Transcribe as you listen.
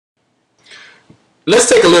let's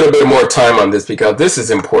take a little bit more time on this because this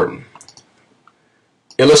is important.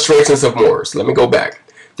 Illustrations of Moors. Let me go back.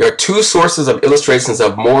 There are two sources of illustrations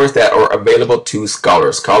of Moors that are available to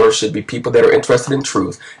scholars. Scholars should be people that are interested in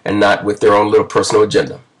truth and not with their own little personal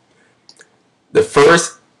agenda. The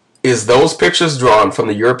first is those pictures drawn from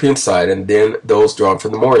the European side and then those drawn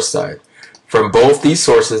from the Moorish side. From both these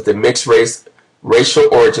sources, the mixed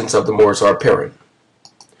racial origins of the Moors are apparent.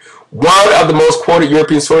 One of the most quoted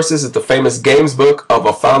European sources is the famous games book of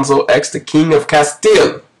Alfonso X, the King of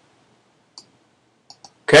Castile.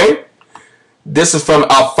 Okay? This is from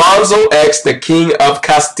Alfonso X, the King of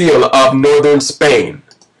Castile of northern Spain.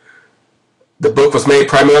 The book was made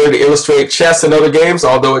primarily to illustrate chess and other games,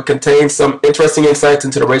 although it contains some interesting insights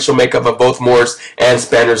into the racial makeup of both Moors and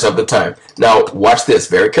Spaniards of the time. Now, watch this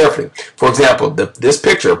very carefully. For example, this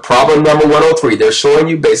picture, problem number 103, they're showing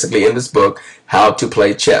you basically in this book how to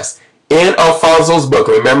play chess. In Alfonso's book,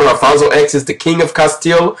 remember Alfonso X is the King of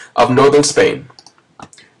Castile of northern Spain.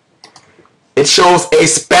 It shows a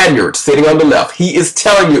Spaniard sitting on the left. He is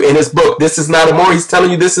telling you in his book, this is not a Moor, he's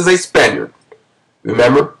telling you this is a Spaniard.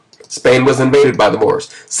 Remember? Spain was invaded by the Moors.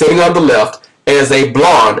 Sitting on the left is a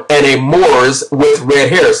blonde and a Moors with red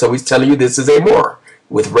hair. So he's telling you this is a Moor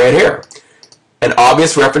with red hair. An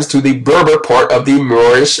obvious reference to the Berber part of the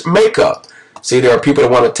Moorish makeup. See, there are people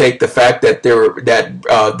that want to take the fact that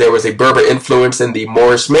there was a Berber influence in the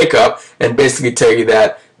Moorish makeup and basically tell you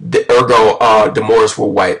that the Moors were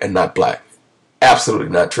white and not black. Absolutely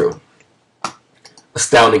not true.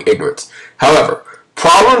 Astounding ignorance. However,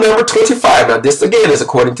 problem number 25, now this again is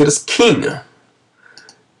according to this king,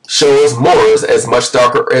 shows Moors as much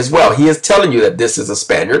darker as well. He is telling you that this is a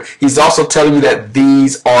Spaniard. He's also telling you that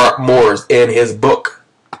these are Moors in his book.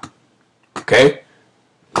 Okay?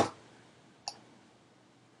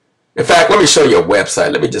 In fact, let me show you a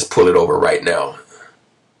website. Let me just pull it over right now.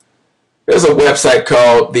 There's a website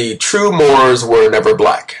called The True Moors Were Never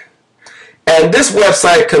Black. And this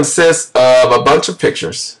website consists of a bunch of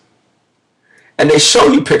pictures. And they show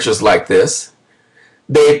you pictures like this.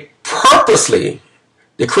 The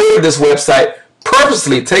creator of this website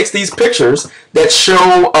purposely takes these pictures that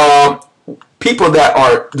show people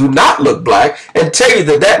that do not look black and tell you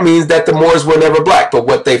that means that the Moors were never black. But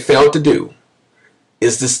what they failed to do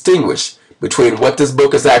is distinguish between what this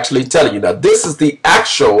book is actually telling you. Now, this is the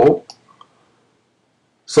actual,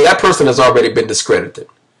 so that person has already been discredited.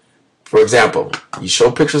 For example, you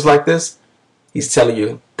show pictures like this, he's telling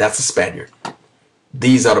you that's a Spaniard.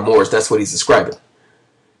 These are the Moors. That's what he's describing.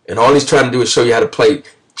 And all he's trying to do is show you how to play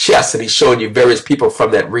chess, and he's showing you various people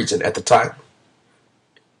from that region at the time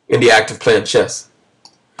in the act of playing chess.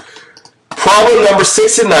 Problem number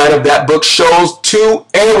 69 of that book shows two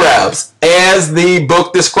Arabs as the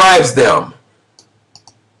book describes them.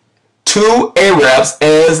 Two Arabs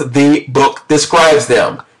as the book describes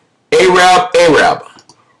them. Arab.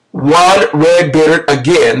 One red-bearded,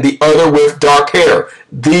 again, the other with dark hair.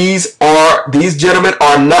 These gentlemen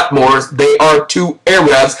are not Moors. They are two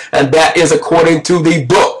Arabs, and that is according to the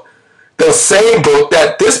book. The same book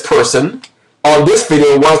that this person on this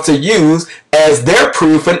video wants to use as their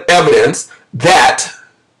proof and evidence that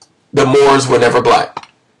the Moors were never black.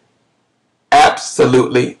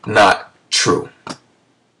 Absolutely not true.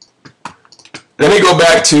 Let me go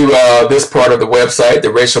back to this part of the website,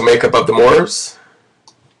 the racial makeup of the Moors.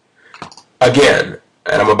 Again,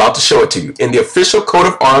 and I'm about to show it to you. In the official coat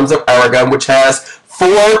of arms of Aragon, which has 4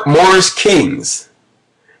 Moorish kings.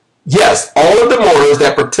 Yes, all of the Moors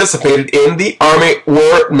that participated in the army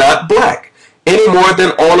were not black, any more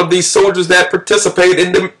than all of these soldiers that participate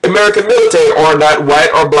in the American military are not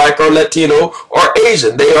white or black or Latino or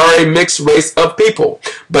Asian. They are a mixed race of people.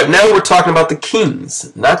 But now we're talking about the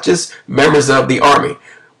kings, not just members of the army,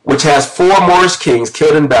 which has 4 Moorish kings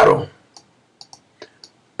killed in battle.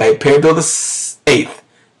 By Pedro VIII,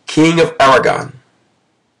 King of Aragon,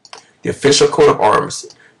 the official coat of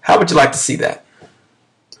arms. How would you like to see that?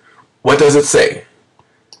 What does it say?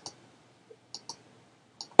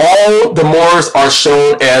 All the Moors are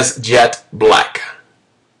shown as jet black.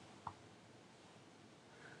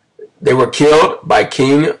 They were killed by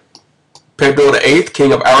King Pedro VIII,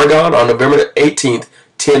 King of Aragon, on November 18th,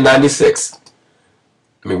 1096.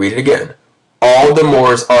 Let me read it again. All the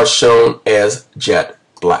Moors are shown as jet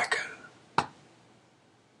black.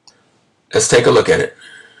 Let's take a look at it.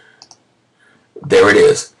 There it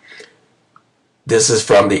is. This is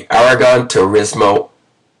from the Aragon Turismo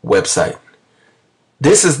website.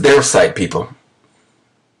 This is their site, people.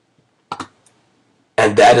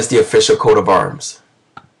 And that is the official coat of arms.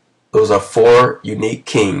 Those are 4 unique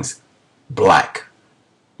kings, black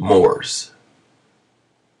Moors.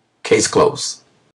 Case closed.